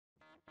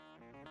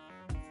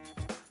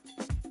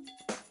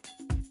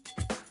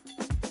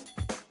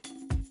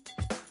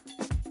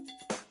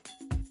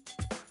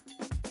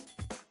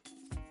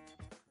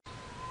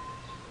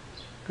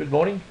Good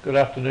morning, good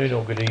afternoon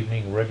or good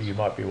evening, wherever you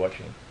might be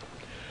watching.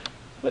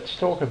 Let's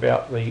talk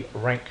about the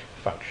rank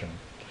function.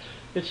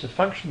 It's a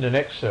function in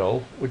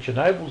Excel which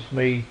enables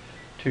me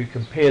to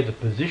compare the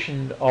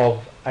position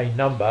of a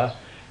number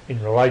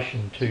in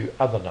relation to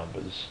other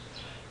numbers.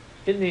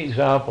 In the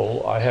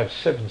example, I have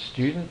 7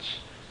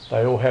 students.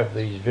 They all have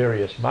these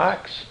various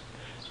marks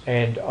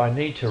and I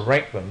need to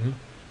rank them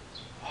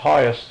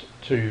highest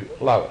to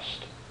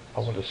lowest. I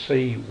want to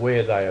see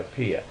where they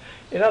appear.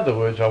 In other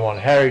words, I want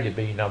Harry to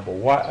be number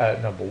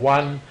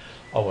one.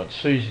 I want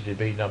Susie to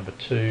be number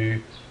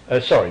 2.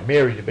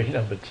 Mary to be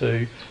number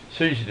 2,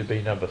 Susie to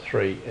be number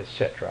 3,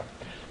 etc.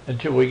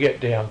 Until we get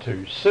down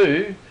to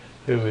Sue,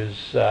 who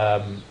is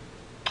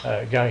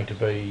going to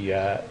be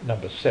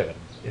number 7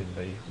 in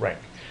the rank.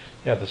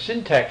 Now the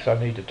syntax I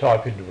need to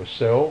type into a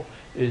cell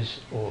is,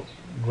 or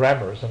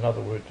grammar is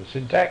another word for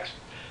syntax,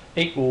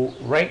 equal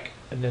rank,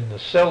 and then the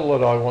cell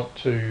that I want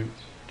to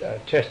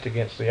test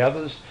against the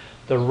others,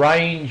 the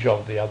range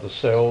of the other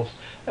cells,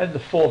 and the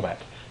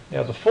format.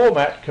 Now the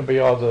format can be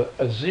either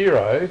a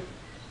 0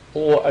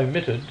 or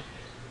omitted,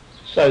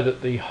 so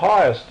that the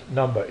highest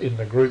number in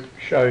the group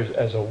shows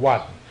as a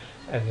 1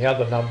 and the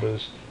other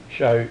numbers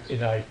show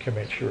in a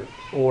commensurate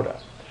order.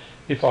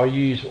 If I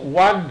use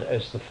 1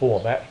 as the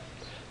format,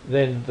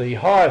 then the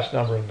highest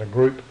number in the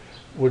group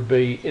would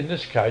be, in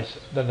this case,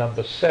 the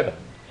number 7.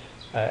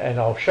 And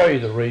I'll show you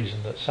the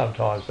reason that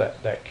sometimes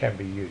that can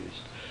be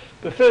used.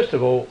 But first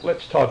of all,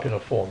 let's type in a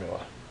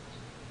formula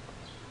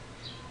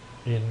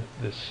in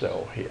this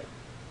cell here.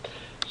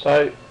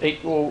 So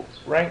equal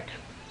rank,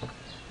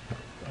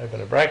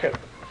 open a bracket,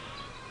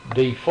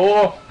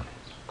 D4,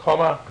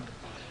 comma,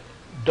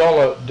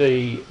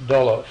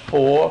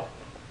 $D$4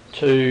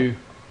 to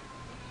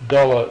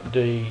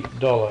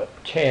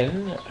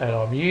 $D$10, and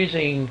I'm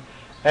using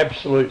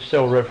absolute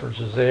cell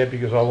references there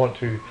because I want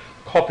to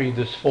copy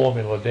this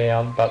formula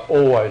down but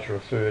always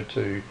refer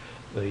to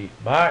the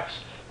marks.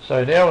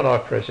 So now when I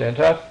press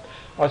enter,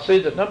 I see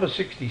that number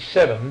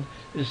 67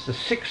 is the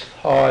 6th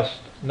highest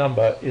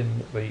number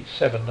in the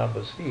 7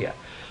 numbers here.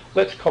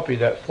 Let's copy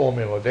that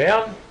formula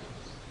down,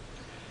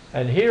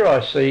 and here I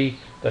see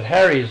that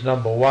Harry is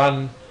number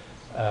 1,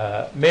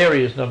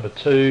 Mary is number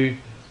 2,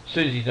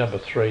 Susie's number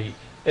 3,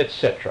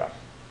 etc.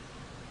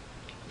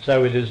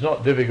 So it is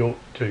not difficult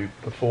to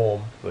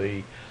perform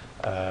the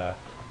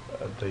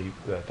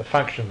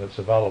function that's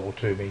available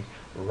to me,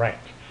 rank.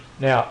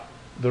 Now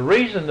the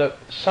reason that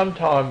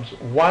sometimes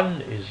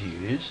 1 is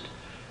used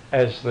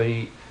as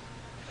the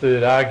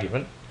third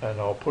argument, and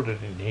I'll put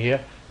it in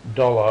here,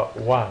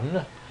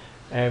 $1,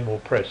 and we'll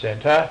press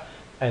enter,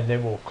 and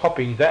then we'll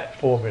copy that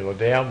formula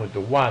down with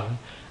the 1,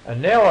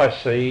 and now I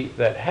see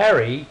that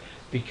Harry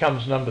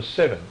becomes number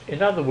 7.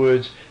 In other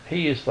words,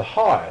 he is the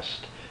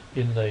highest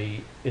in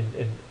the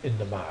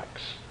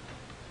marks.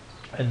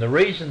 And the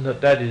reason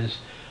that is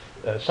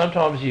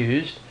sometimes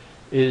used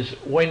is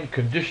when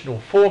conditional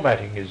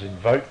formatting is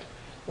invoked,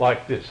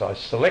 like this. I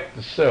select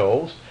the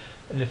cells,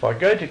 and if I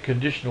go to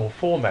conditional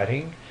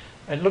formatting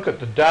and look at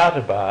the data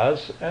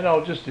bars, and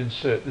I'll just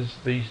insert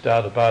these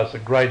data bars, the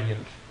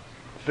gradient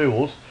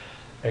fills,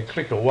 and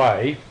click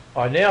away,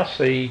 I now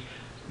see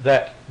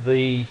that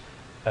the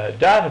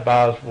data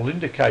bars will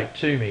indicate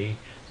to me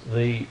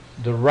the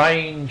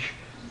range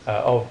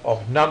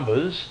of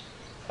numbers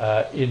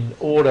in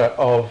order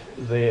of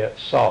their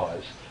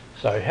size.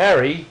 So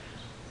Harry,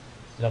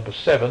 number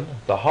 7,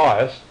 the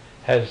highest,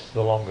 has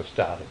the longest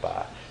data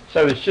bar.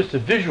 So it's just a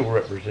visual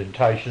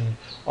representation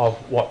of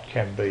what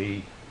can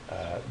be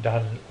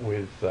done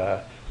with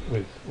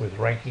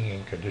ranking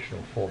and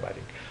conditional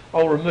formatting.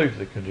 I'll remove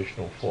the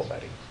conditional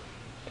formatting.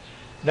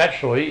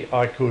 Naturally,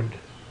 I could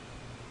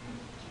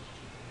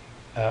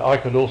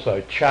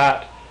also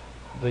chart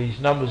these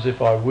numbers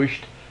if I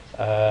wished,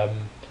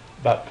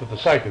 but for the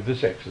sake of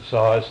this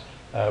exercise,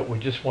 we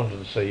just wanted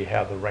to see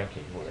how the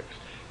ranking works.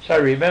 So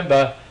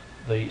remember,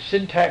 the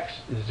syntax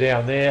is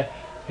down there.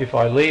 If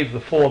I leave the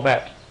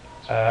format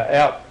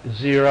out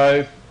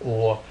 0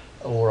 or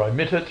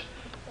omit it,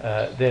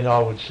 then I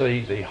would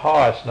see the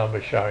highest number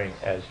showing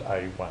as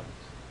a 1.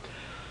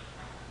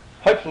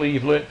 Hopefully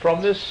you've learnt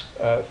from this.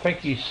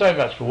 Thank you so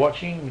much for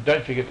watching.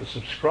 Don't forget to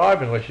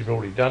subscribe unless you've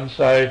already done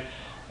so,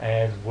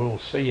 and we'll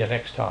see you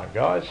next time,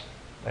 guys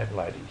and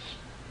ladies.